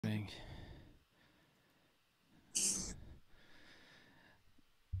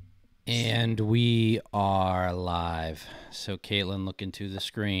And we are live. So, Caitlin, look into the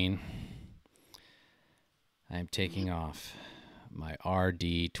screen. I'm taking off my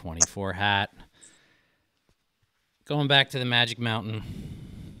RD24 hat. Going back to the Magic Mountain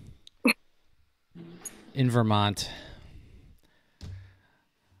in Vermont.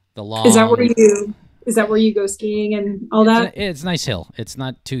 The long. Is that where you go skiing and all that? It's a nice hill. It's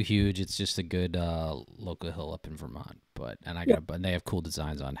not too huge. It's just a good local hill up in Vermont. But they have cool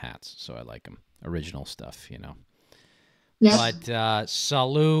designs on hats, so I like them. Original stuff, you know. Yeah. But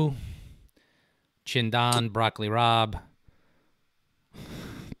salut, Chindan, Broccoli Rob,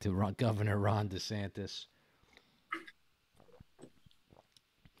 to Governor Ron DeSantis.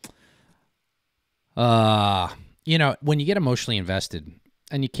 You know, when you get emotionally invested,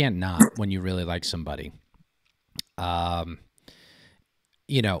 and you can't not when you really like somebody.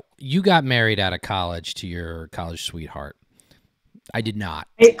 You know, you got married out of college to your college sweetheart. I did not.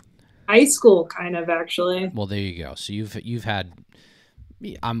 High school, kind of, actually. Well, there you go. So you've had,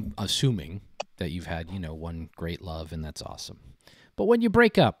 I'm assuming that you've had, you know, one great love, and that's awesome. But when you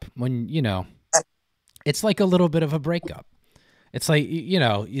break up, you know, it's like a little bit of a breakup. It's like, you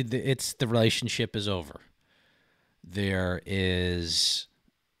know, it's the relationship is over. There is,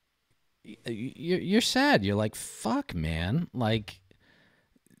 you're sad. You're like, fuck, man. Like,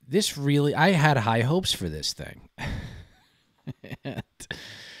 this really, I had high hopes for this thing.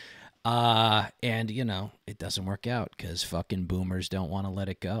 And you know, it doesn't work out because fucking boomers don't want to let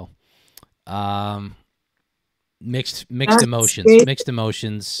it go. Mixed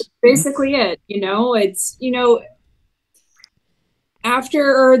emotions. Basically it, you know, it's, you know,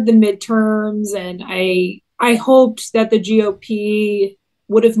 after the midterms, and I hoped that the GOP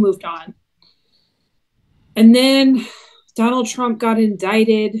would have moved on. And then Donald Trump got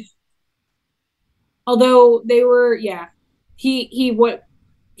indicted. Although they were, yeah, he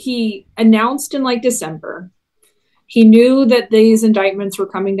announced in like December. He knew that these indictments were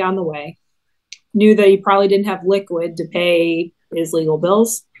coming down the way. Knew that he probably didn't have liquid to pay his legal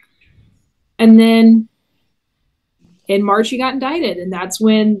bills. And then in March, he got indicted. And that's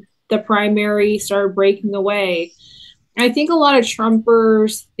when the primary started breaking away. I think a lot of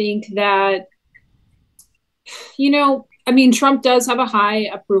Trumpers think that, you know, I mean, Trump does have a high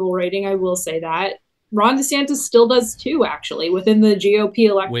approval rating. I will say that. Ron DeSantis still does too, actually, within the GOP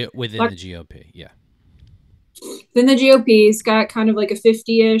election. Within the GOP, yeah. Then the GOP's got kind of like a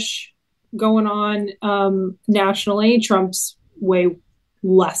 50-ish going on nationally. Trump's way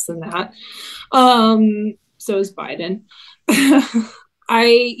less than that. So is Biden.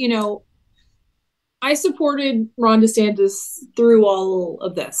 I supported Ron DeSantis through all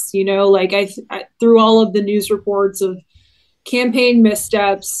of this, you know, like I through all of the news reports of campaign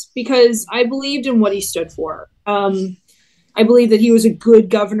missteps, because I believed in what he stood for. I believe that he was a good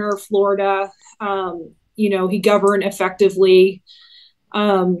governor of Florida. You know, he governed effectively.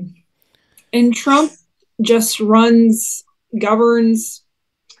 And Trump just governs.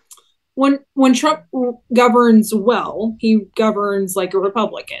 When Trump governs well, he governs like a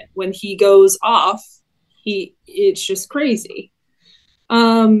Republican. When he goes off, it's just crazy.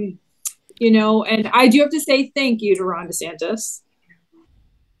 You know, and I do have to say thank you to Ron DeSantis.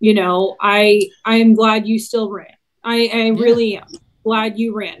 You know, I'm glad you still ran. I really am glad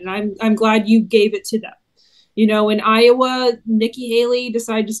you ran, and I'm glad you gave it to them. You know, in Iowa, Nikki Haley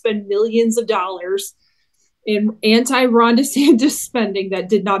decided to spend millions of dollars in anti-Ron DeSantis spending that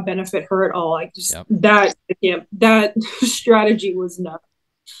did not benefit her at all. Like just that strategy was nuts.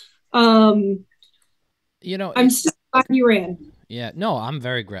 You know, I'm still glad you ran. Yeah, no, I'm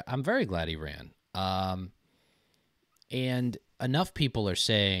very glad he ran. And enough people are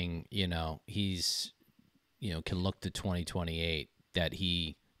saying, you know, he's, you know, can look to 2028, that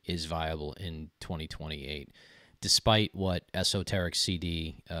he is viable in 2028, despite what esoteric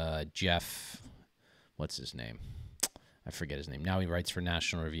CD Jeff, what's his name? I forget his name. Now he writes for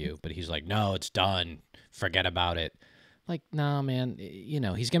National Review, but he's like, no, it's done. Forget about it. Like, nah, man, you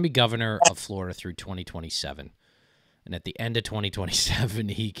know, he's going to be governor of Florida through 2027. And at the end of 2027,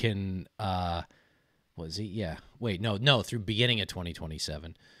 he can, was he? Yeah. Wait, no, through beginning of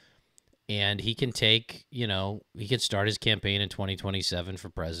 2027. And he can take, you know, he could start his campaign in 2027 for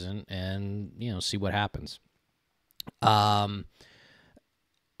president and, you know, see what happens. I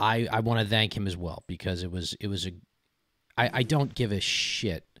want to thank him as well, because I don't give a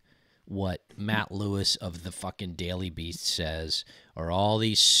shit what Matt Lewis of the fucking Daily Beast says, or all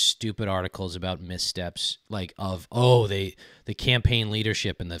these stupid articles about missteps, like of, oh, the campaign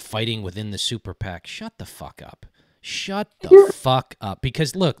leadership and the fighting within the super PAC. Shut the fuck up. Shut the fuck up.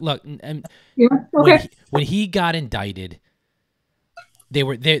 Because look, and okay. when he got indicted,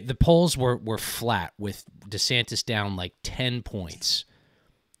 The polls were flat with DeSantis down like 10 points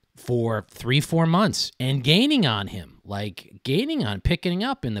for 3-4 months and gaining on him, picking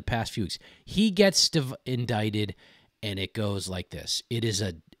up in the past few weeks. He gets indicted, and it goes like this. It is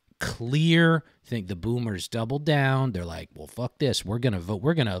a clear thing. The boomers doubled down. They're like, well, fuck this. We're going to vote.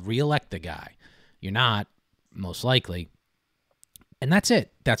 We're going to reelect the guy. You're not, most likely. And that's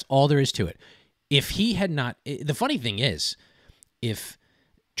it. That's all there is to it. If he had not, the funny thing is, if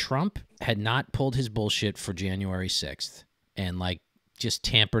Trump had not pulled his bullshit for January 6th and just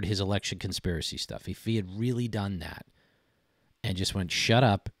tampered his election conspiracy stuff, if he had really done that and just went, shut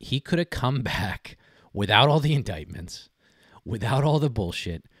up, he could have come back without all the indictments, without all the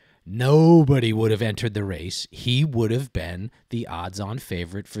bullshit. Nobody would have entered the race. He would have been the odds-on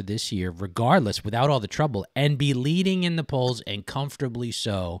favorite for this year, regardless, without all the trouble, and be leading in the polls, and comfortably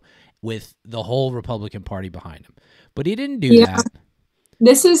so, with the whole Republican Party behind him. But he didn't do that.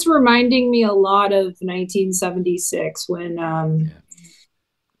 This is reminding me a lot of 1976 when,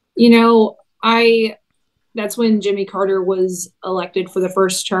 that's when Jimmy Carter was elected for the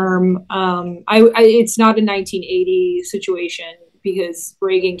first term. It's not a 1980 situation, because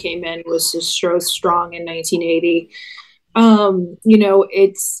Reagan came in, was just so strong in 1980. But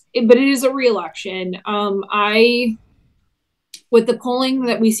it is a re-election. With the polling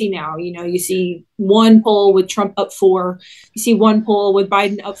that we see now, you see one poll with Trump up 4, you see one poll with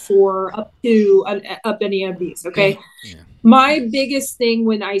Biden up 4, up 2, up any of these. Okay. Yeah. My biggest thing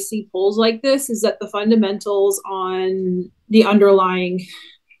when I see polls like this is that the fundamentals on the underlying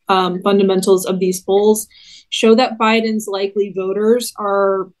fundamentals of these polls show that Biden's likely voters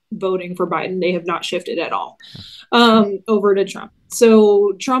are voting for Biden. They have not shifted at all over to Trump.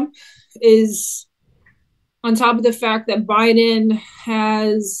 So Trump is, on top of the fact that Biden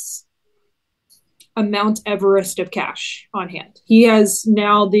has a Mount Everest of cash on hand. He has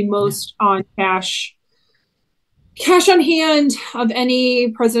now the most on cash on hand of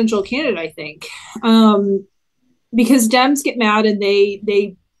any presidential candidate, I think. Because Dems get mad and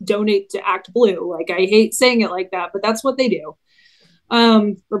they donate to Act Blue. I hate saying it like that, but that's what they do.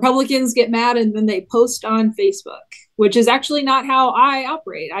 Republicans get mad and then they post on Facebook, which is actually not how I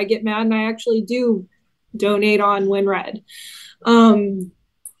operate. I get mad and I actually do donate on Win Red.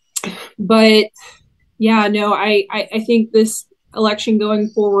 But yeah, no, I think this election going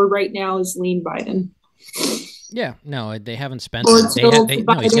forward right now is lean Biden. Yeah, no, they haven't spent. Or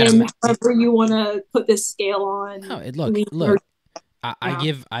Biden, however you want to put this scale on. No, look.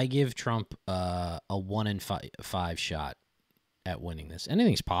 I give Trump a 1 in 5 shot at winning this.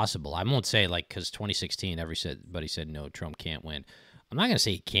 Anything's possible. I won't say because 2016 everybody said no, Trump can't win. I'm not going to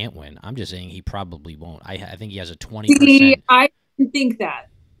say he can't win. I'm just saying he probably won't. I think he has a 20%. I didn't think that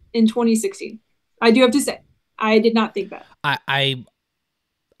in 2016. I do have to say, I did not think that. I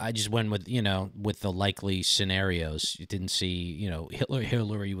just went with the likely scenarios. You didn't see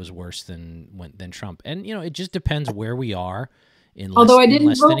Hillary was worse than Trump, and it just depends where we are. Although I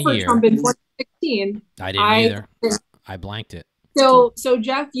didn't vote for Trump in 2016. I didn't either. I blanked it. So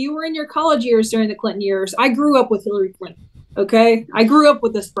Jeff, you were in your college years during the Clinton years. I grew up with Hillary Clinton. Okay, I grew up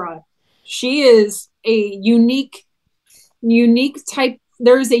with this broad. She is a unique type.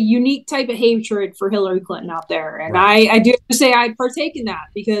 There's a unique type of hatred for Hillary Clinton out there, and right. I do have to say I partake in that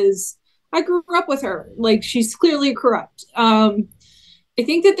because I grew up with her. She's clearly corrupt. I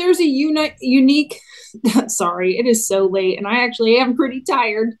think that there's a unique. Sorry, it is so late, and I actually am pretty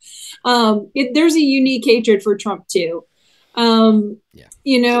tired. There's a unique hatred for Trump too.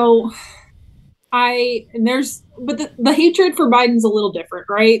 But the hatred for Biden's a little different,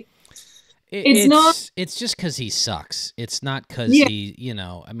 right? It's just because he sucks. It's not because he's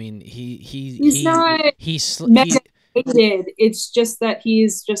not hated. It's just that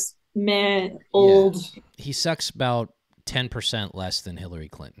he's just old. Yeah. He sucks about 10% less than Hillary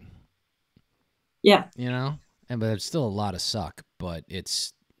Clinton. Yeah. But it's still a lot of suck, but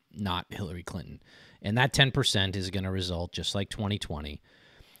it's not Hillary Clinton. And that 10% is going to result just like 2020.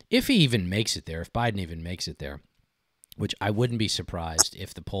 If he even makes it there, if Biden even makes it there, which I wouldn't be surprised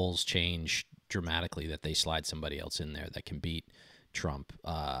if the polls change dramatically, that they slide somebody else in there that can beat Trump.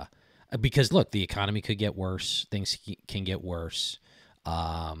 Because, look, the economy could get worse. Things can get worse.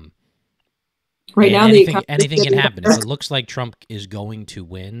 Right now, anything can happen. If it looks like Trump is going to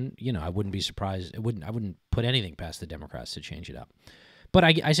win, I wouldn't be surprised. I wouldn't put anything past the Democrats to change it up. But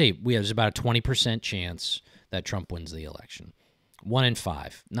I say there's about a 20% chance that Trump wins the election. 1 in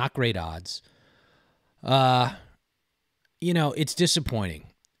 5, not great odds. It's disappointing.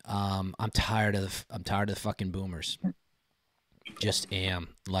 I'm tired of the fucking boomers. Just am.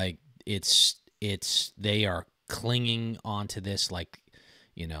 They are clinging onto this like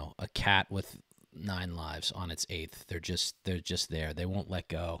you know, a cat with 9 lives on its 8th. They're just there. They won't let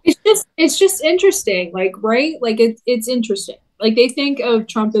go. It's just interesting, like, right? Like it's interesting. Like they think of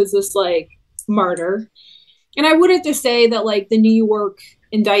Trump as this like martyr. And I wouldn't to say that like the New York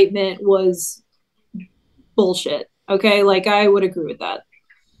indictment was bullshit. Okay, like I would agree with that.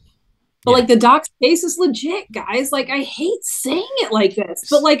 But like the Doc's case is legit, guys. Like I hate saying it like this,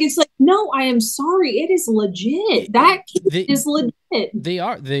 but like it's like no, I am sorry, it is legit. That case is legit. They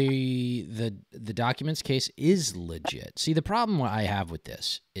are the documents case is legit. See, the problem I have with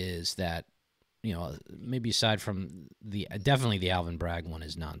this is that, you know, maybe aside from definitely the Alvin Bragg one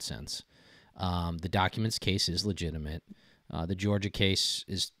is nonsense. The documents case is legitimate. The Georgia case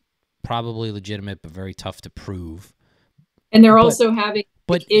is probably legitimate, but very tough to prove. And they're also having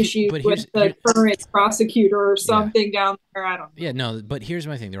issues with the current prosecutor or something down there. I don't know. Yeah, no, but here's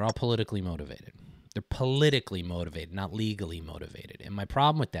my thing. They're all politically motivated. They're politically motivated, not legally motivated. And my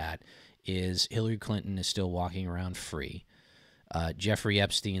problem with that is Hillary Clinton is still walking around free. Jeffrey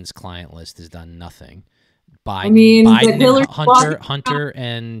Epstein's client list has done nothing. Hunter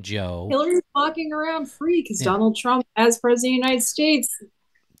and Joe. Hillary's walking around free because Donald Trump, as president of the United States,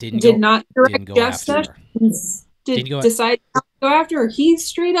 did not direct Jeff Sessions. Decide not to go after her. He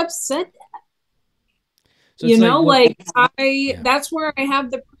straight up said that. So you know, that's where I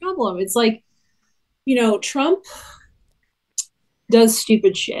have the problem. It's like, you know, Trump does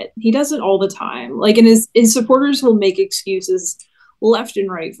stupid shit. He does it all the time. Like, and his supporters will make excuses left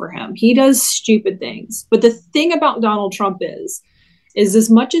and right for him. He does stupid things. But the thing about Donald Trump is as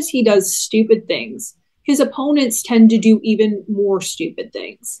much as he does stupid things, his opponents tend to do even more stupid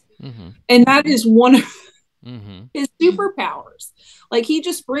things. Mm-hmm. And that is one of his superpowers. Like, he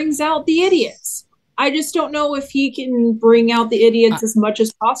just brings out the idiots. I just don't know if he can bring out the idiots as much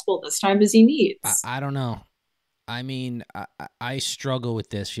as possible this time as he needs. I don't know. I mean, I struggle with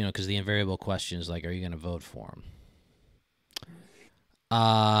this, you know, because the invariable question is like, are you going to vote for him?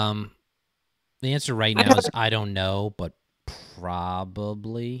 The answer right now is I don't know, but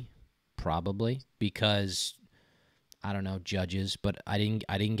probably because I don't know, judges, but I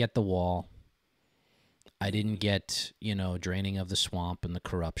didn't get the wall. I didn't get, you know, draining of the swamp and the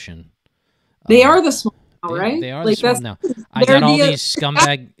corruption. They are the swamp now, right? They are the swamp now. I got all these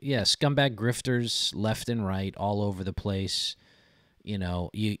scumbag grifters left and right all over the place. You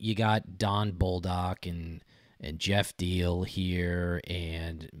know, you got Don Bolduc and Jeff Deal here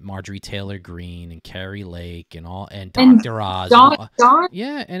and Marjorie Taylor Greene and Carrie Lake and Dr. Oz. Don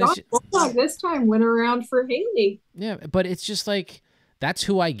Bolduc this time went around for Haley. Yeah, but it's just like that's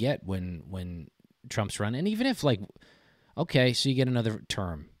who I get when Trump's running. And even if, like, okay, so you get another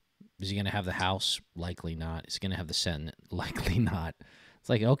term. Is he going to have the House? Likely not. Is he going to have the Senate? Likely not. It's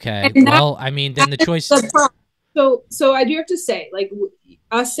like, okay, well, I mean, then the choice. So I do have to say, like,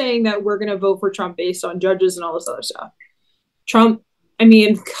 us saying that we're going to vote for Trump based on judges and all this other stuff. Trump, I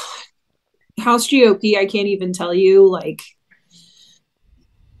mean, God, House GOP, I can't even tell you, like,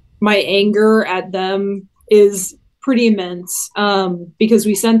 my anger at them is pretty immense because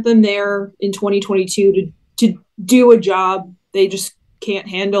we sent them there in 2022 to do a job. They just can't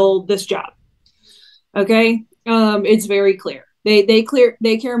handle this job. Okay. It's very clear.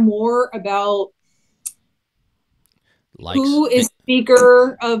 They care more about who is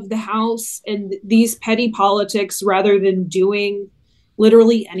Speaker of the House and these petty politics rather than doing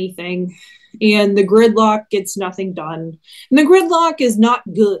literally anything. And the gridlock gets nothing done. And the gridlock is not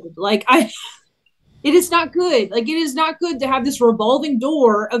good. Like, it is not good. Like, it is not good to have this revolving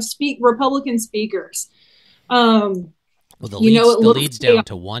door of Republican speakers. Well, the lead's down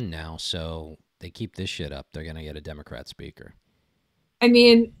to 1 now, so they keep this shit up. They're going to get a Democrat speaker. I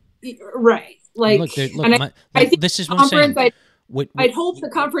mean, right. Like, I think this is what I'm saying. I'd hope the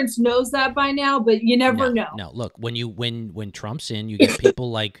conference knows that by now, but you never know. No, look, when Trump's in, you get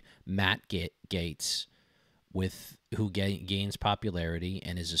people like Matt Gaetz, who gains popularity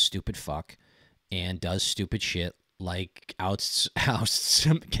and is a stupid fuck and does stupid shit like ousts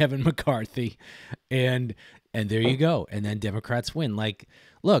Kevin McCarthy, and there you go. And then Democrats win. Like,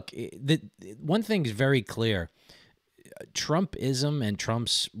 look, one thing is very clear. Trumpism and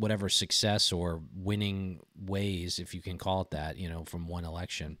Trump's whatever success or winning ways, if you can call it that, you know, from one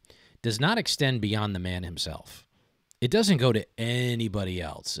election, does not extend beyond the man himself. It doesn't go to anybody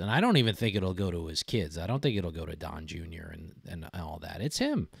else. And I don't even think it'll go to his kids. I don't think it'll go to Don Jr. and all that. It's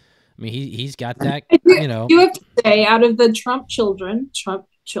him. I mean, he's got that, you know. You have to say, out of the Trump children,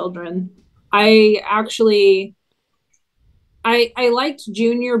 I actually, I liked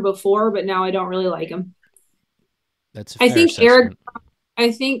Junior before, but now I don't really like him. That's a fair assessment.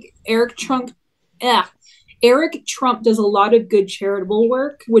 I think Eric Trump, Eric Trump does a lot of good charitable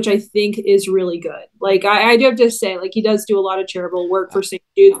work, which I think is really good. Like I do have to say, like he does do a lot of charitable work for St.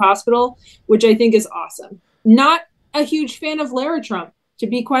 Jude Hospital, which I think is awesome. Not a huge fan of Lara Trump, to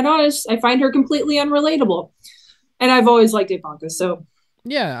be quite honest. I find her completely unrelatable, and I've always liked Ivanka. So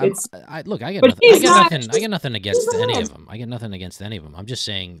yeah, look, I but got nothing against any of them. I got nothing against any of them. I'm just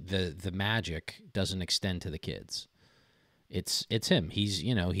saying the magic doesn't extend to the kids. It's him. He's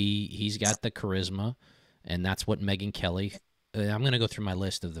he's got the charisma. And that's what Megyn Kelly. I'm gonna go through my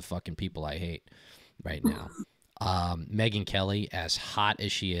list of the fucking people I hate right now. Megyn Kelly, as hot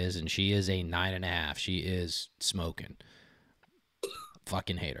as she is, and she is a 9.5. She is smoking.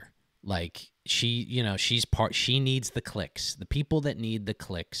 Fucking hate her. Like she's part. She needs the clicks. The people that need the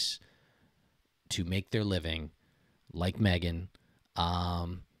clicks to make their living, like Megyn,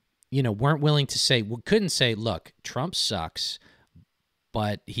 weren't willing to say. Couldn't say, look, Trump sucks.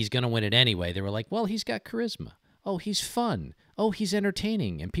 But he's going to win it anyway. They were like, well, he's got charisma. Oh, he's fun. Oh, he's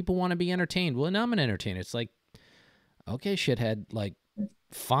entertaining. And people want to be entertained. Well, now I'm an entertainer. It's like, okay, shithead, like,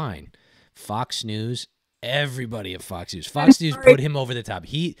 fine. Fox News, everybody at Fox News. Fox News put him over the top.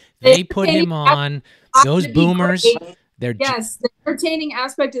 They put him on. Those boomers. Yes, the entertaining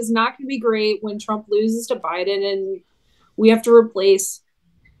aspect is not going to be great when Trump loses to Biden and we have to replace.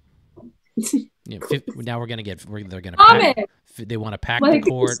 Now they're going to they want to pack the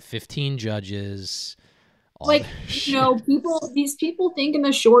court, 15 judges. These people think in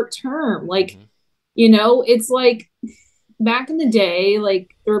the short term. Like, it's like back in the day,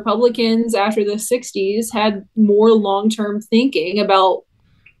 like the Republicans after the 60s had more long-term thinking about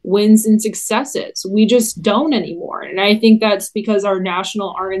wins and successes. We just don't anymore. And I think that's because our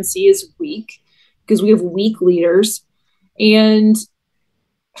national RNC is weak because we have weak leaders. And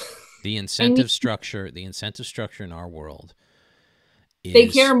the incentive structure in our world they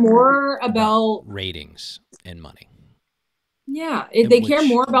care more about ratings and money. Yeah, they care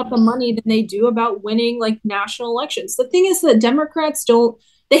more about the money than they do about winning like national elections. The thing is that Democrats don't.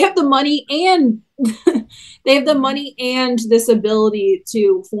 They have the money and this ability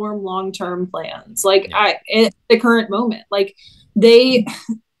to form long-term plans. Like at the current moment, like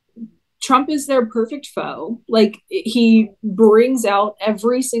Trump is their perfect foe. Like he brings out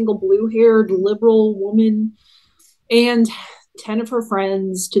every single blue-haired liberal woman and 10 of her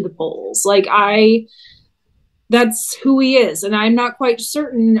friends to the polls. Like that's who he is. And I'm not quite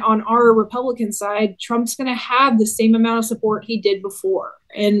certain on our Republican side, Trump's going to have the same amount of support he did before.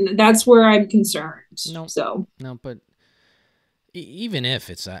 And that's where I'm concerned. No, but even if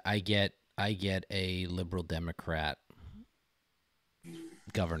it's, I get a liberal Democrat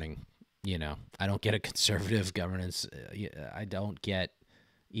governing, I don't get a conservative governance. I don't get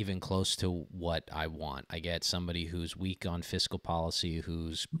even close to what I want. I get somebody who's weak on fiscal policy,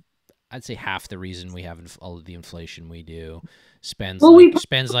 who's, I'd say, half the reason we have all of the inflation we do, spends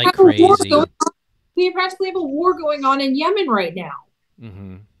like crazy. We practically have a war going on in Yemen right now.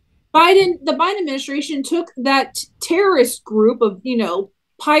 Mm-hmm. The Biden administration took that terrorist group of,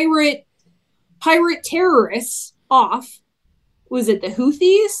 pirate terrorists off. Was it the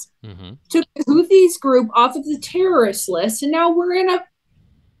Houthis? Mm-hmm. Took the Houthis group off of the terrorist list, and now we're in a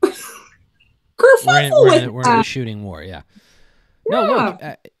we're in a shooting war. Yeah. No, look,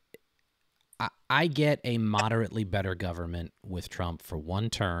 I get a moderately better government with Trump for one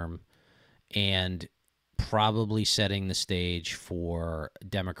term, and probably setting the stage for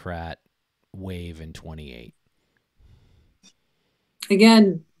Democrat wave in 28.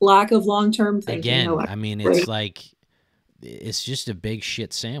 Again, lack of long-term thinking. Again, I mean, it's like it's just a big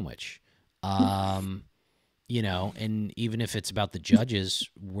shit sandwich. And even if it's about the judges,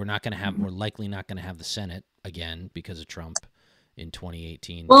 we're likely not going to have the Senate again because of Trump in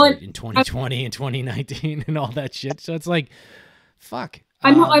 2018, in 2020, and 2019, and all that shit. So it's like, fuck.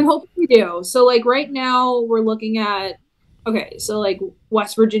 I'm hoping we do. So like right now we're looking at, okay, so like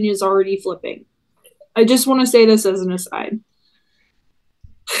West Virginia is already flipping. I just want to say this as an aside.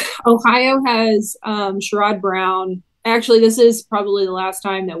 Ohio has Sherrod Brown. Actually, this is probably the last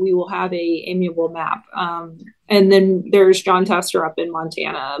time that we will have a amiable map. And then there's John Tester up in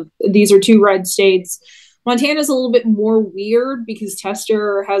Montana. These are two red states. Montana's a little bit more weird because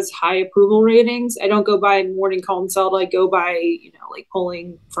Tester has high approval ratings. I don't go by morning consult. I go by, like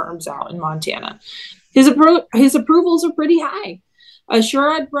polling firms out in Montana. His approvals are pretty high.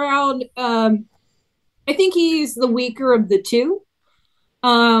 Sherrod Brown, I think he's the weaker of the two.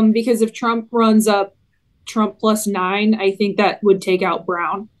 Because if Trump runs up Trump +9, I think that would take out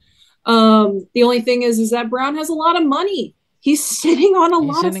Brown. The only thing is that Brown has a lot of money. He's sitting on a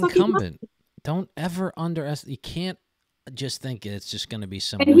lot of fucking money. Don't ever underestimate. You can't just think it's just going to be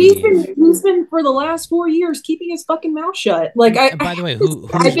some And wave. he's been for the last 4 years keeping his fucking mouth shut. Like And by the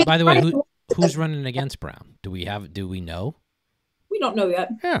way, who's running against Brown? Do we know? We don't know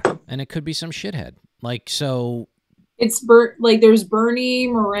yet. Yeah, and it could be some shithead. Like, so it's like there's Bernie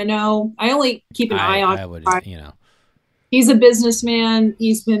Moreno. I only keep an eye on. I would, he's a businessman.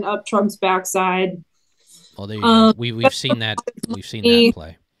 He's been up Trump's backside. Well, there you go. We've seen that. We've seen that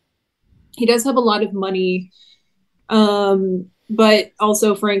play. He does have a lot of money, but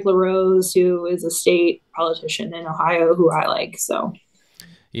also Frank LaRose, who is a state politician in Ohio, who I like. So,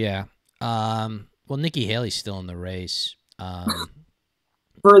 yeah. Well, Nikki Haley's still in the race.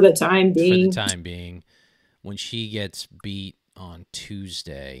 For the time being. For the time being, when she gets beat on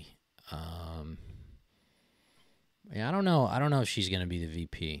Tuesday, yeah, I don't know. I don't know if she's going to be the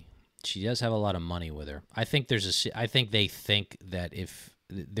VP. She does have a lot of money with her. I think I think they think that if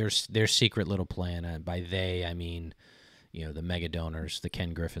their secret little plan, and by they I mean, the mega donors, the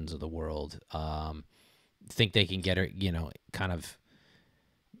Ken Griffins of the world, think they can get her. Kind of.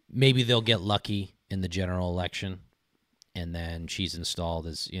 Maybe they'll get lucky in the general election, and then she's installed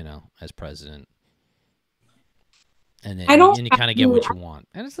as as president, and then you kind of get what you want.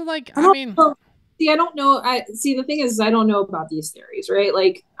 And it's like, I mean. See, I don't know. The thing is, I don't know about these theories, right?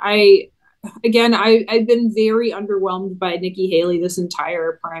 Like, I've been very underwhelmed by Nikki Haley this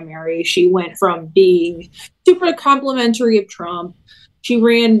entire primary. She went from being super complimentary of Trump. She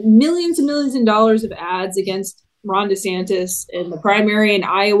ran millions and millions of dollars of ads against Ron DeSantis in the primary in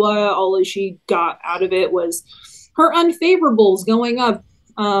Iowa. All she got out of it was her unfavorables going up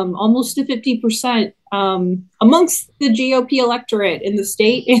almost to 50%. Amongst the GOP electorate in the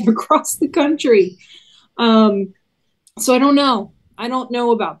state and across the country. So I don't know. I don't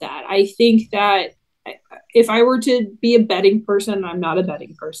know about that. I think that if I were to be a betting person, I'm not a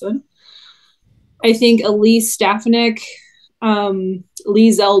betting person. I think Elise Stefanik, Lee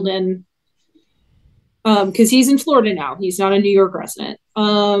Zeldin, because he's in Florida now. He's not a New York resident.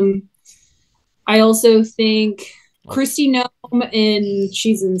 I also think Kristi Noem,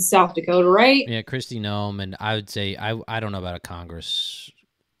 she's in South Dakota, right? Yeah, Kristi Noem, and I would say I don't know about a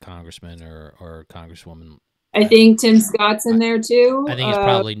congressman or congresswoman. I think Tim Scott's in there too. I think it's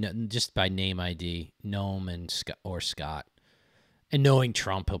probably just by name ID, Noem and Scott. And knowing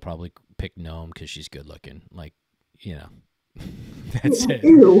Trump, he'll probably pick Noem because she's good looking. Like, that's it.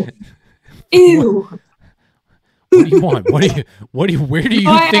 Ew. Ew. What do you want? Where do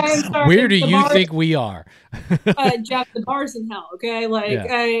you think we are? Jeff, the bar's in hell, okay? Like,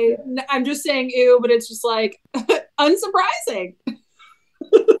 yeah. I'm just saying ew, but it's just like unsurprising.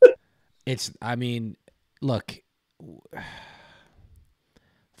 Look,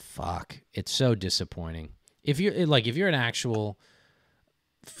 fuck. It's so disappointing. If you're an actual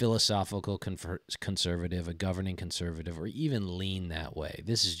philosophical conservative, a governing conservative, or even lean that way,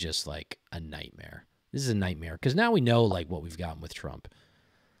 this is just like a nightmare. This is a nightmare because now we know what we've gotten with Trump.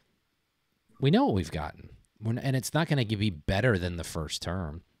 We know what we've gotten, and it's not going to be better than the first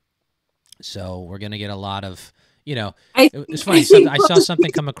term. So we're going to get a lot of, it's funny. I saw something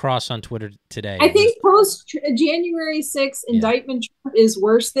come across on Twitter today. I think post January 6th indictment Trump is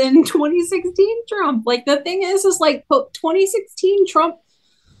worse than 2016 Trump. Like, the thing is like 2016 Trump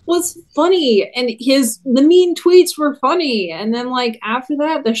was funny and the mean tweets were funny, and then after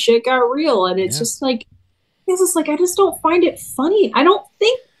that the shit got real, and it's just like I just don't find it funny. I don't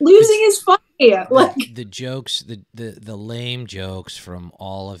think losing is funny. The jokes, the lame jokes from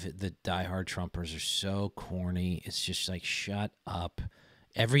all of it, the diehard Trumpers are so corny. It's just like, shut up.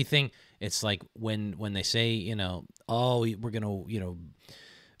 Everything. It's like when they say, we're gonna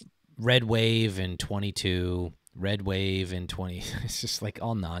red wave in 22. Red wave in 20. It's just like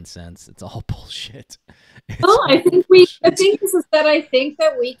all nonsense. It's all bullshit. I think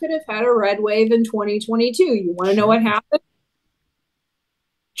that we could have had a red wave in 2022. You want to know what happened?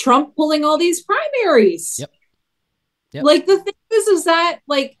 Trump pulling all these primaries. Yep. Like, the thing is that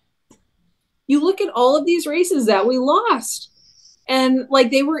you look at all of these races that we lost, and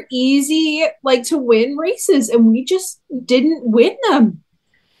they were easy to win races, and we just didn't win them.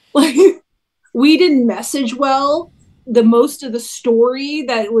 We didn't message well. The most of the story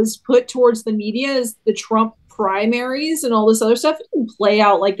that was put towards the media is the Trump primaries and all this other stuff. It didn't play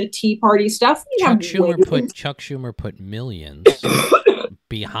out like the Tea Party stuff. Chuck Schumer put millions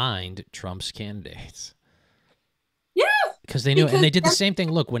behind Trump's candidates. Yeah. Because they knew, and they did the same thing.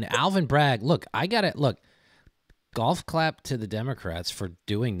 Look, when Alvin Bragg, golf clap to the Democrats for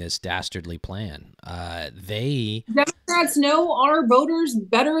doing this dastardly plan. Democrats know our voters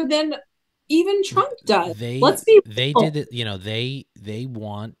better than even Trump does. They did it. They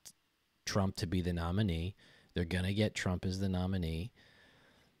want Trump to be the nominee. They're going to get Trump as the nominee.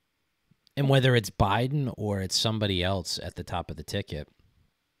 And whether it's Biden or it's somebody else at the top of the ticket,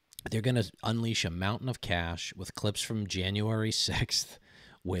 they're going to unleash a mountain of cash with clips from January 6th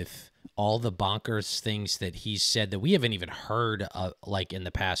with all the bonkers things that he's said that we haven't even heard like in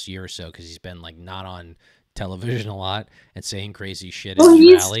the past year or so, because he's been like not on television a lot and saying crazy shit at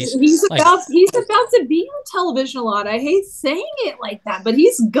rallies. He's about to be on television a lot. I hate saying it like that, but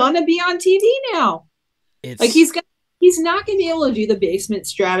he's gonna be on TV now. Like he's not gonna be able to do the basement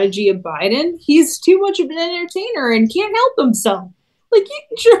strategy of Biden. He's too much of an entertainer and can't help himself. Like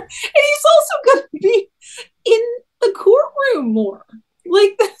and he's also gonna be in the courtroom more.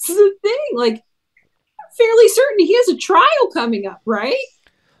 Like that's the thing. Like I'm fairly certain he has a trial coming up, right?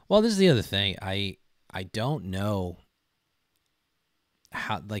 Well, this is the other thing. I don't know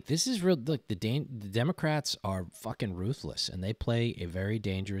how, like, this is real. Look, the Democrats are fucking ruthless, and they play a very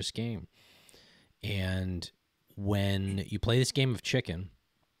dangerous game. And when you play this game of chicken,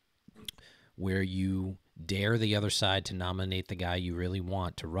 where you dare the other side to nominate the guy you really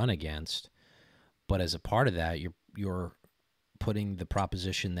want to run against, but as a part of that, you're putting the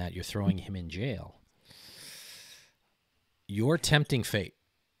proposition that you're throwing him in jail, you're tempting fate.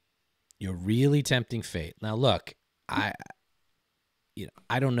 You're really tempting fate. Now, look, I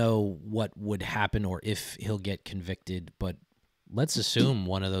don't know what would happen or if he'll get convicted, but let's assume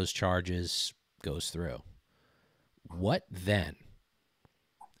one of those charges goes through. What then?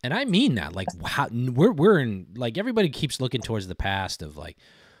 And I mean that, like, how we're in, like, everybody keeps looking towards the past of like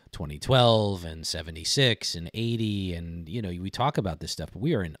 2012 and 76 and 80, and we talk about this stuff, but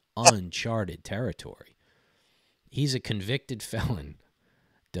we are in uncharted territory. He's a convicted felon.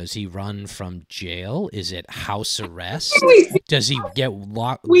 Does he run from jail? Is it house arrest? Does he get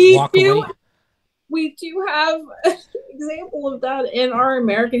walk away? We do have an example of that in our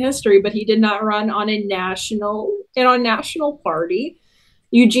American history, but he did not run on a national party.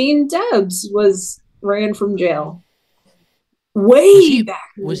 Eugene Debs ran from jail way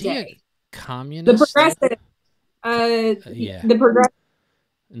back in the day. Was he a communist? The progressive. Yeah. The progressive.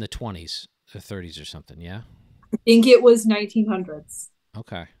 In the 20s or 30s or something, yeah? I think it was 1900s.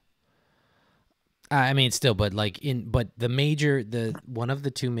 Okay. I mean, still, but one of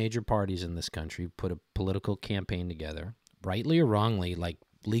the two major parties in this country put a political campaign together, rightly or wrongly, like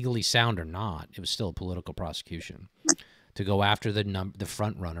legally sound or not, it was still a political prosecution, to go after the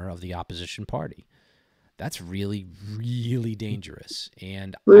front runner of the opposition party. That's really, really dangerous,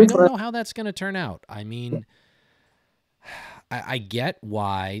 and I don't know how that's going to turn out. I mean, I get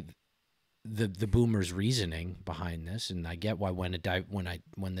why the boomers' reasoning behind this, and I get why when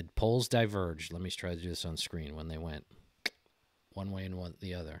the polls diverged. Let me try to do this on screen. When they went one way and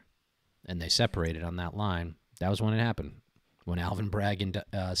the other, and they separated on that line, that was when it happened. When Alvin Bragg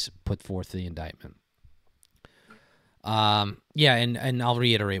put forth the indictment. Yeah, and I'll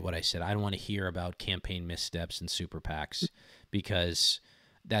reiterate what I said. I don't want to hear about campaign missteps and super PACs, because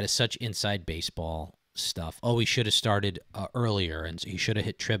that is such inside baseball stuff. Oh, he should have started earlier, and he should have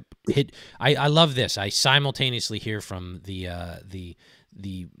hit. I love this. I simultaneously hear from the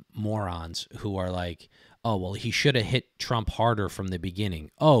morons who are like, oh, well, he should have hit Trump harder from the beginning.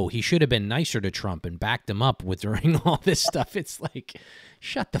 Oh, he should have been nicer to Trump and backed him up during all this stuff. It's like,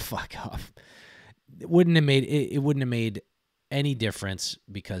 shut the fuck up. It wouldn't have made any difference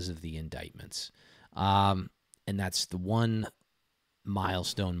because of the indictments. And that's the one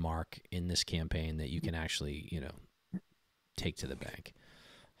milestone mark in this campaign that you can actually, take to the bank.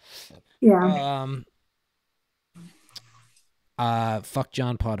 Yeah. Fuck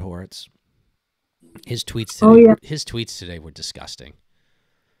John Podhoretz. His tweets today were disgusting.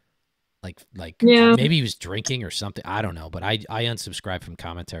 Like maybe he was drinking or something. I don't know, but I unsubscribed from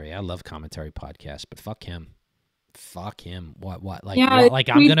commentary. I love commentary podcasts, but fuck him. Fuck him. What? Like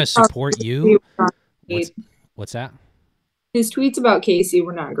I'm gonna support you. What's that? His tweets about Casey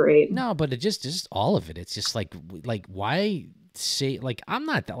were not great. No, but it just all of it. It's just like why say, like, I'm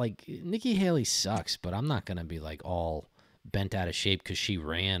not that, like, Nikki Haley sucks, but I'm not gonna be like all bent out of shape because she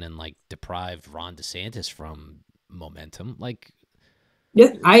ran and like deprived Ron DeSantis from momentum. Like,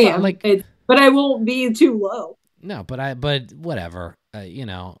 yes, I am. Like, but I won't be too low. No, but whatever.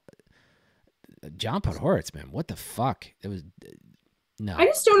 John Podhoretz, man, what the fuck? It was. No. I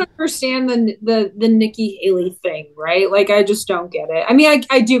just don't understand the Nikki Haley thing, right? Like, I just don't get it. I mean,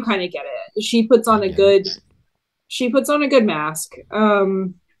 I do kind of get it. She puts on a good mask.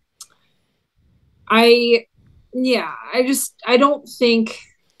 I don't think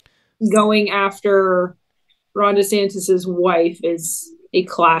going after Ron DeSantis's wife is a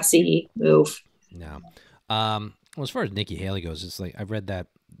classy move. No. Well, as far as Nikki Haley goes, it's like, I read that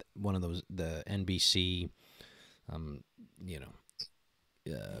one of those, the NBC you know,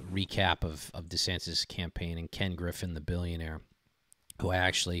 recap of DeSantis' campaign, and Ken Griffin, the billionaire, who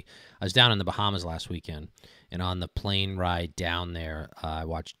I was down in the Bahamas last weekend, and on the plane ride down there, I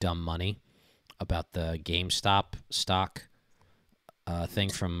watched Dumb Money about the GameStop stock thing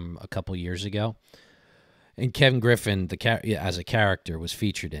from a couple years ago. And Kevin Griffin, as a character, was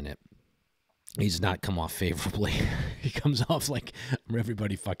featured in it. He's not come off favorably. He comes off like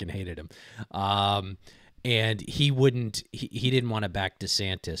everybody fucking hated him. And he didn't want to back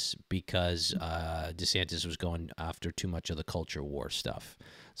DeSantis because DeSantis was going after too much of the culture war stuff.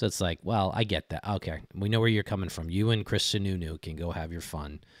 So it's like, well, I get that. Okay, we know where you're coming from. You and Chris Sununu can go have your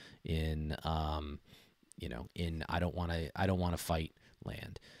fun in, in I don't want to fight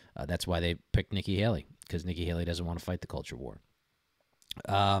land. That's why they picked Nikki Haley, because Nikki Haley doesn't want to fight the culture war.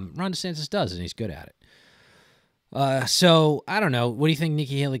 Ron DeSantis does, and he's good at it. So I don't know. What do you think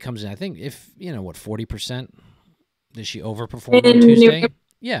Nikki Haley comes in? I think 40%? Does she overperform on Tuesday?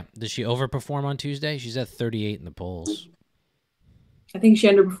 Yeah. Does she overperform on Tuesday? She's at 38 in the polls. I think she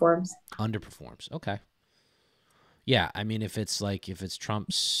underperforms. Underperforms. Okay. Yeah. I mean, if it's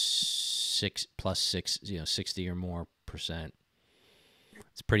Trump's 6+6, 60 or more percent,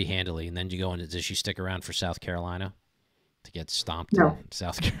 it's pretty handily. And then you go into, does she stick around for South Carolina to get stomped in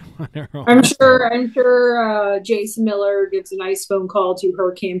South Carolina? I'm sure Jason Miller gives a nice phone call to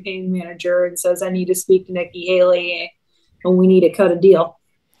her campaign manager and says, I need to speak to Nikki Haley and we need to cut a deal.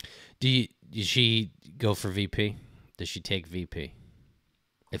 Does she go for VP? Does she take VP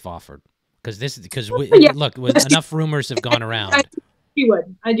if offered? Look, enough rumors have gone around. She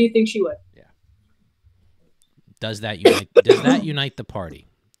would. I do think she would. Yeah. Does that unite the party?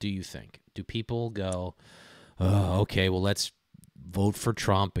 Do you think? Do people go, oh, okay, well, let's vote for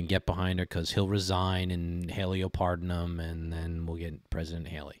Trump and get behind her because he'll resign and Haley will pardon him, and then we'll get President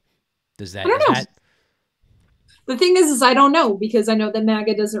Haley? Does that? The thing is I don't know, because I know that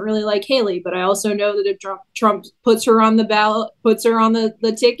MAGA doesn't really like Haley, but I also know that if Trump puts her on the ballot, puts her on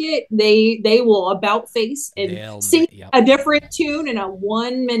the ticket, they will about face and sing a different tune in a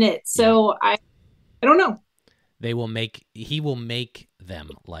 1 minute. So I don't know. He will make them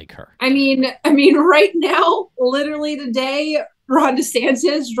like her. I mean, right now, literally today, Ron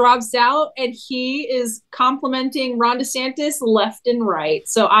DeSantis drops out and he is complimenting Ron DeSantis left and right.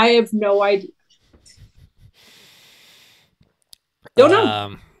 So I have no idea. Don't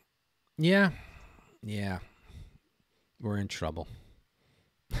know. Yeah. We're in trouble.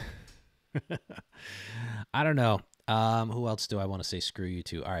 I don't know. Who else do I want to say screw you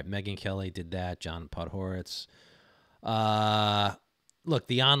to? All right, Megyn Kelly did that. John Podhoretz. Look,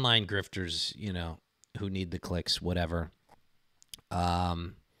 the online grifters, who need the clicks, whatever.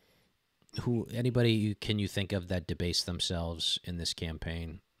 Anybody can you think of that debase themselves in this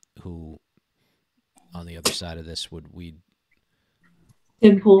campaign? Who, on the other side of this, we?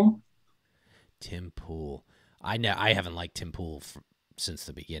 Tim Pool. Tim Pool. I haven't liked Tim Pool since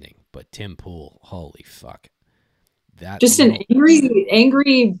the beginning, but Tim Pool, holy fuck, an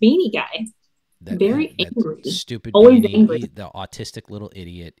angry beanie guy. Very angry, stupid, always angry. The autistic little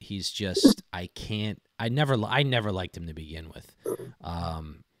idiot. He's just I never liked him to begin with.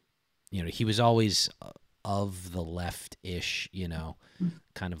 He was always of the left-ish.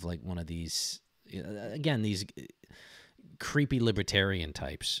 Kind of like one of these. Again, these creepy libertarian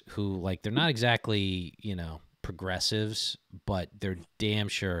types who they're not exactly progressives, but they're damn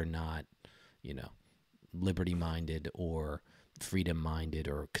sure not liberty minded or freedom minded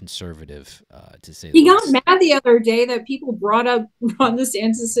or conservative, to say. He got mad the other day that people brought up Ron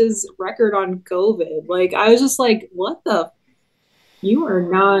DeSantis's record on COVID. I was just like, what the? You are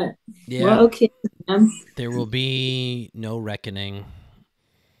not. Yeah. Well, okay. There will be no reckoning.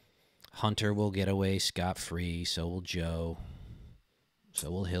 Hunter will get away scot-free. So will Joe. So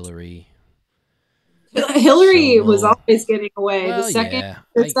will Hillary. Hillary was always getting away. Well, the second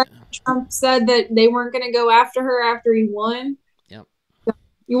Trump said that they weren't going to go after her after he won. Yep.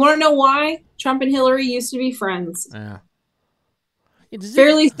 You want to know why? Trump and Hillary used to be friends. Yeah.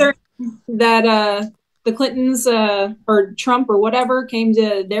 Fairly certain that the Clintons or Trump or whatever came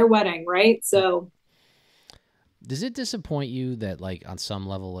to their wedding, right? So. Does it disappoint you that, on some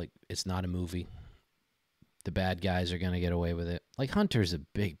level, it's not a movie? The bad guys are going to get away with it. Hunter's a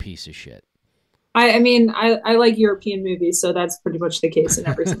big piece of shit. I like European movies, so that's pretty much the case in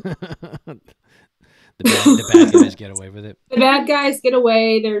everything. The bad guys get away with it. The bad guys get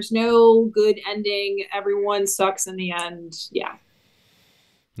away. There's no good ending. Everyone sucks in the end. Yeah.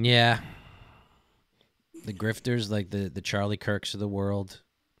 Yeah. The grifters, the Charlie Kirks of the world.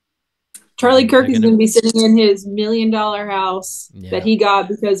 Charlie Kirk is going to be sitting in his $1 million house that he got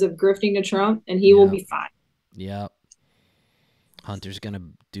because of grifting to Trump, and he will be fine. Yep. Hunter's going to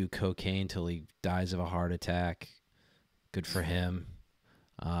do cocaine till he dies of a heart attack. Good for him.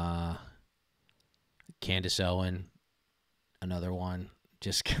 Candace Owen, another one.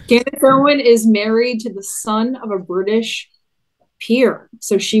 Just Candace Owen is married to the son of a British peer,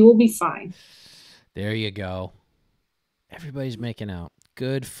 so she will be fine. There you go. Everybody's making out.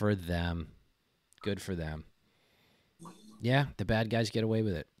 Good for them. Good for them. Yeah, the bad guys get away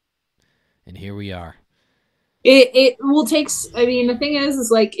with it. And here we are. It will take, I mean, the thing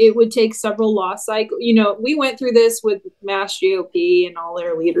is like, it would take several loss cycles. You know, we went through this with Mass GOP and all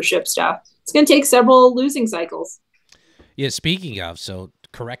their leadership stuff. It's going to take several losing cycles. Yeah, speaking of, so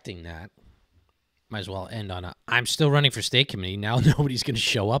correcting that, might as well end on I'm still running for state committee. Now nobody's going to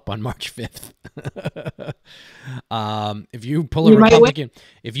show up on March 5th. If you pull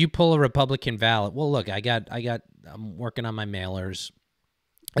a Republican ballot, well, look, I'm working on my mailers.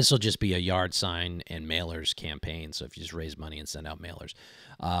 This will just be a yard sign and mailers campaign. So if you just raise money and send out mailers,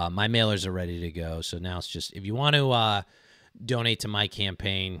 my mailers are ready to go. So now it's just, if you want to donate to my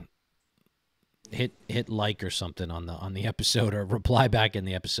campaign, hit like or something on the episode, or reply back in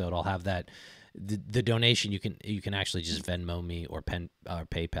the episode. I'll have that. The donation, you can actually just Venmo me or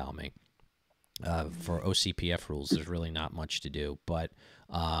PayPal me. For OCPF rules, there's really not much to do, but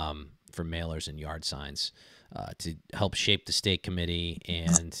for mailers and yard signs, to help shape the state committee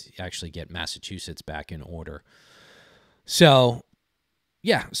and actually get Massachusetts back in order. So,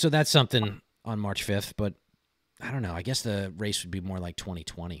 yeah, so that's something on March 5th, but I don't know. I guess the race would be more like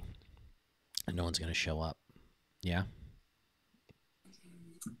 2020, and no one's going to show up. Yeah.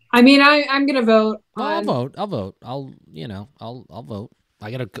 I mean, I'm going to vote. I'll vote. I'll vote. I'll vote.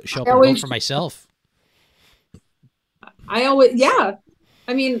 I got to show up and vote for myself. I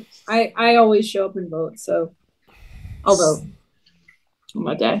mean, I always show up and vote, so I'll vote on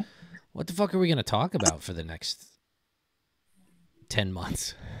my day. What the fuck are we going to talk about for the next 10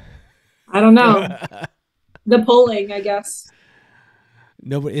 months? I don't know. The polling, I guess.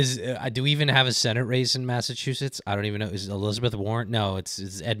 Nobody do we even have a Senate race in Massachusetts? I don't even know. Is Elizabeth Warren? No,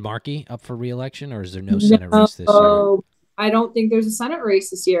 is Ed Markey up for re-election, or is there no Senate race this year? I don't think there's a Senate race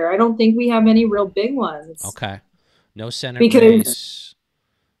this year. I don't think we have any real big ones. Okay. No Senate race.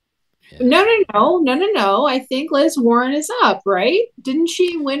 Yeah. No. I think Liz Warren is up, right? Didn't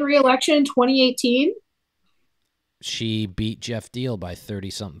she win re-election in 2018? She beat Jeff Deal by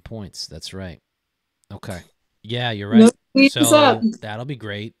 30-something points. That's right. Okay. Yeah, you're right. So that'll be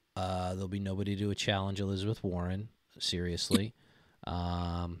great. There'll be nobody to challenge Elizabeth Warren. Seriously.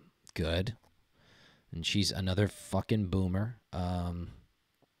 Good. And she's another fucking boomer. Oh,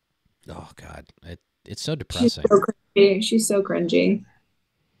 God. It's so depressing. She's so cringy.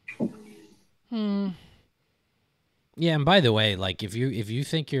 Yeah, and by the way, like, if you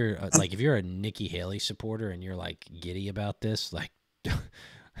think you're like, if you're a Nikki Haley supporter and you're like giddy about this, like,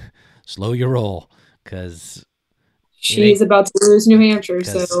 slow your roll, because she's about to lose New Hampshire.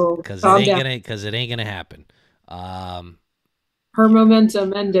 Because it ain't gonna happen. Her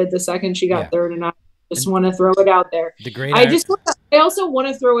momentum ended the second she got third, and I just want to throw it out there. I also want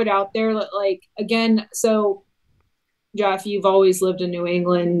to throw it out there, like, again. So, Jeff, you've always lived in New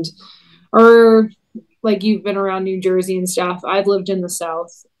England, or like you've been around New Jersey and stuff. I've lived in the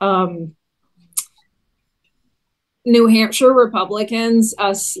South. New Hampshire Republicans,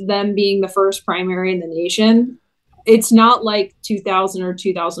 them being the first primary in the nation, it's not like 2000 or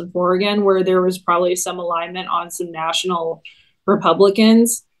 2004 again, where there was probably some alignment on some national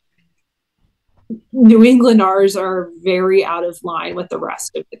Republicans. New Englanders are very out of line with the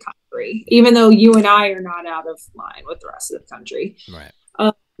rest of the country, even though you and I are not out of line with the rest of the country. Right.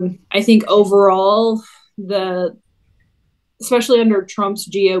 I think overall, especially under Trump's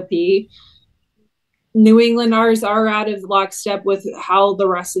GOP, New Englanders are out of lockstep with how the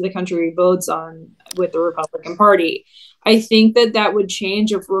rest of the country votes with the Republican Party. I think that would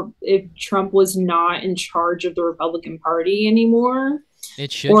change if Trump was not in charge of the Republican Party anymore.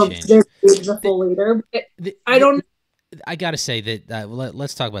 It should change. Or the full leader. I don't. I gotta say that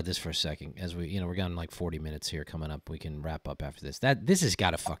let's talk about this for a second, as we're going like 40 minutes here coming up. We can wrap up after this. This has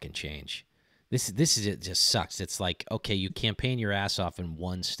got to fucking change. It just sucks. It's like, okay, you campaign your ass off in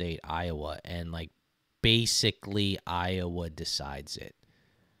one state, Iowa, and like basically Iowa decides it.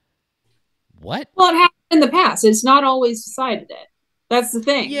 What? Well, it happened in the past. It's not always decided it. That's the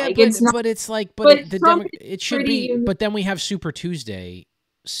thing. Yeah, like, it should be. But then we have Super Tuesday.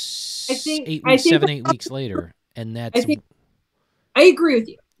 7 weeks later. And I agree with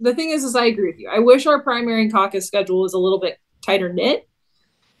you. The thing is I agree with you. I wish our primary and caucus schedule was a little bit tighter knit.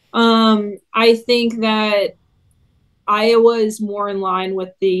 I think that Iowa is more in line with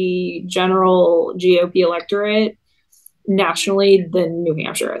the general GOP electorate nationally than New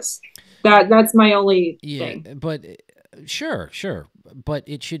Hampshire is. That's my only thing. But sure. But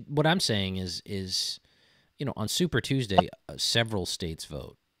it should. What I'm saying is on Super Tuesday, several states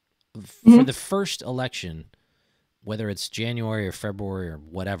vote for the first election, whether it's January or February or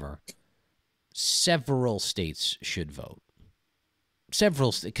whatever. Several states should vote.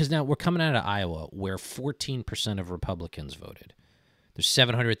 Because now we're coming out of Iowa, where 14% of Republicans voted. There's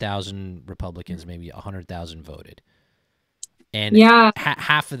 700,000 Republicans, maybe 100,000 voted. And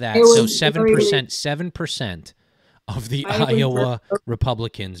half of that, so 7% of the Iowa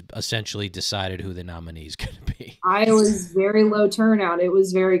Republicans essentially decided who the nominee is going to be. Iowa's very low turnout. It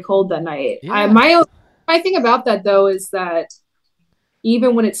was very cold that night. Yeah. My thing about that, though, is that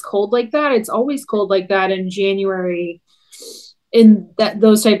even when it's cold like that, it's always cold like that in January. In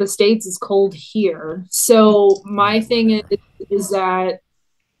those type of states, is cold here. So my thing is that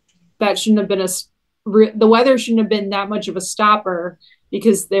shouldn't have been the weather shouldn't have been that much of a stopper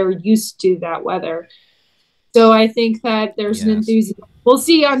because they're used to that weather. So I think that there's an enthusiasm. We'll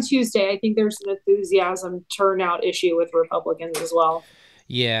see on Tuesday. I think there's an enthusiasm turnout issue with Republicans as well.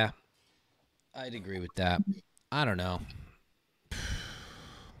 Yeah, I'd agree with that. I don't know.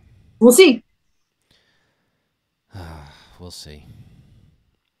 We'll see. We'll see.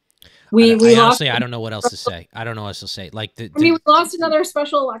 We honestly, I don't know what else to say. Like we lost another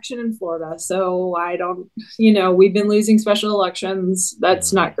special election in Florida, so I don't. We've been losing special elections.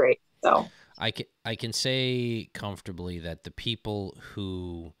 That's not great. So I can say comfortably that the people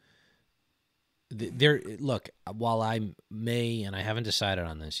who look, while I may, and I haven't decided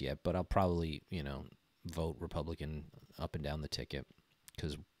on this yet, but I'll probably vote Republican up and down the ticket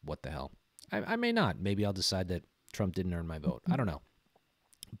because what the hell. I may not. Maybe I'll decide that Trump didn't earn my vote. I don't know.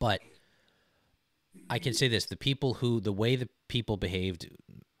 But I can say this, the way the people behaved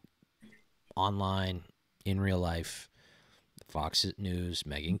online, in real life, Fox News,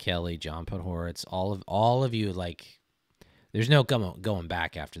 Megyn Kelly, John Podhoretz, all of you, like, there's no going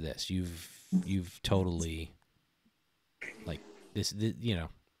back after this. You've totally, like, this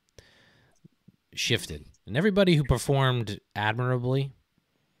shifted. And everybody who performed admirably,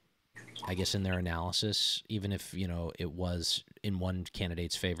 I guess, in their analysis, even if, it was in one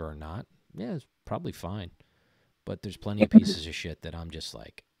candidate's favor or not, it's probably fine. But there's plenty of pieces of shit that I'm just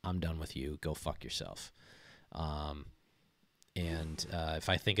like, I'm done with you. Go fuck yourself. And if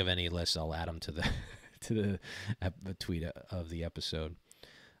I think of any lists, I'll add them to the tweet of the episode.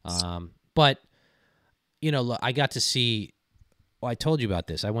 But, look, I got to see, I told you about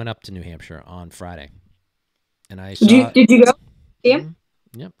this. I went up to New Hampshire on Friday. And I saw... Did you go? Yeah.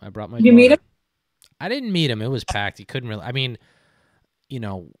 Yep, I brought my daughter. Did you meet him? I didn't meet him. It was packed. He couldn't really... I mean,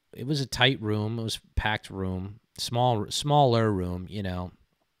 it was a tight room. It was a packed room. Smaller room,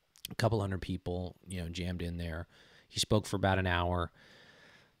 a couple hundred people, jammed in there. He spoke for about an hour.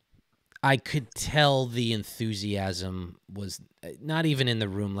 I could tell the enthusiasm was not even in the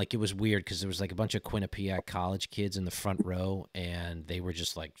room. Like, it was weird because there was like a bunch of Quinnipiac college kids in the front row, and they were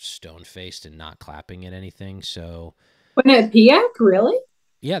just like stone-faced and not clapping at anything. So... Quinnipiac? Really?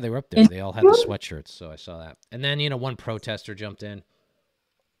 Yeah, they were up there. They all had the sweatshirts, so I saw that. And then, one protester jumped in.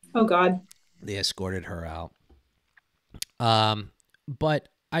 Oh, God. They escorted her out. But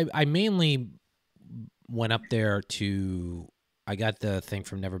I mainly went up there I got the thing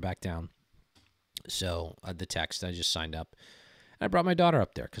from Never Back Down. So the text, I just signed up. And I brought my daughter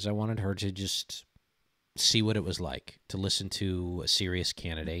up there because I wanted her to just see what it was like to listen to a serious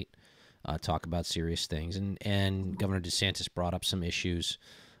candidate talk about serious things. And Governor DeSantis brought up some issues,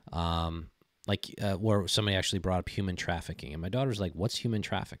 where somebody actually brought up human trafficking. And my daughter's like, what's human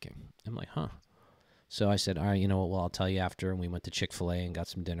trafficking? I'm like, huh. So I said, all right, you know what, well, I'll tell you after. And we went to Chick-fil-A and got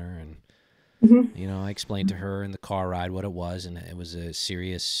some dinner. And, I explained to her in the car ride what it was. And it was a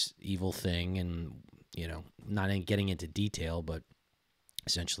serious, evil thing. And, not getting into detail, but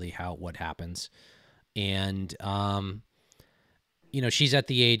essentially what happens. And, she's at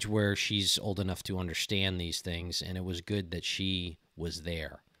the age where she's old enough to understand these things. And it was good that she was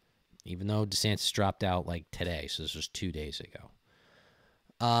there, even though DeSantis dropped out like today. So this was 2 days ago.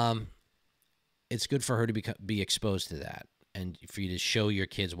 It's good for her to be exposed to that, and for you to show your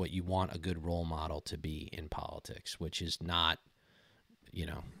kids what you want a good role model to be in politics, which is not,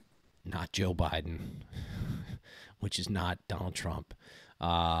 not Joe Biden, which is not Donald Trump,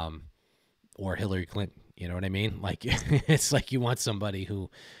 or Hillary Clinton. You know what I mean? Like, it's like you want somebody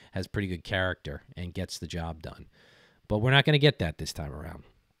who has pretty good character and gets the job done. But we're not going to get that this time around.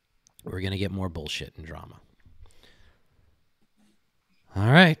 We're going to get more bullshit and drama.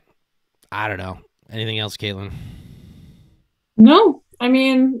 All right. I don't know. Anything else, Caitlin? No, I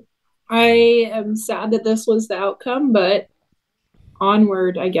mean, I am sad that this was the outcome, but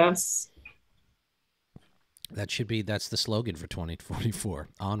onward, I guess. That's the slogan for 2044.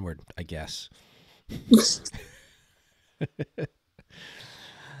 Onward, I guess.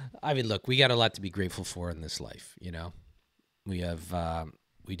 I mean, look, we got a lot to be grateful for in this life. You know, we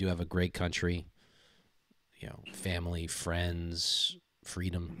do have a great country. You know, family, friends,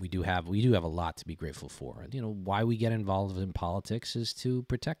 freedom. We do have a lot to be grateful for. And you know, why we get involved in politics is to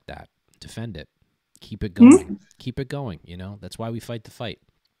protect that, defend it, keep it going, keep it going. You know, that's why we fight the fight.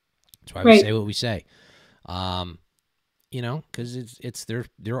 That's why we say what we say. You know, because it's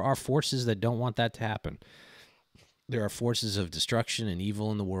there are forces that don't want that to happen. There are forces of destruction and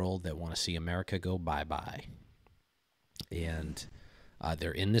evil in the world that want to see America go bye-bye. And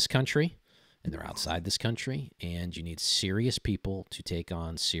they're in this country, and they're outside this country, and you need serious people to take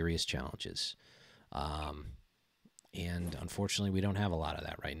on serious challenges. And unfortunately, we don't have a lot of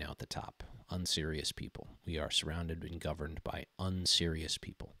that right now at the top. Unserious people. We are surrounded and governed by unserious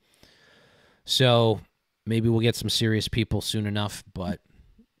people. So maybe we'll get some serious people soon enough, but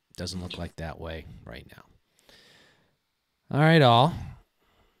it doesn't look like that way right now. All right, all.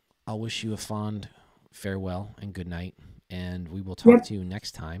 I'll wish you a fond farewell and good night, and we will talk to you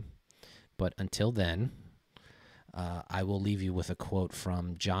next time. But until then, I will leave you with a quote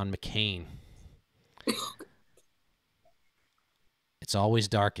from John McCain. It's always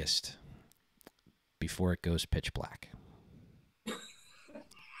darkest before it goes pitch black.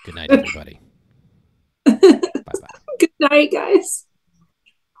 Good night, everybody. Bye-bye. Good night, guys.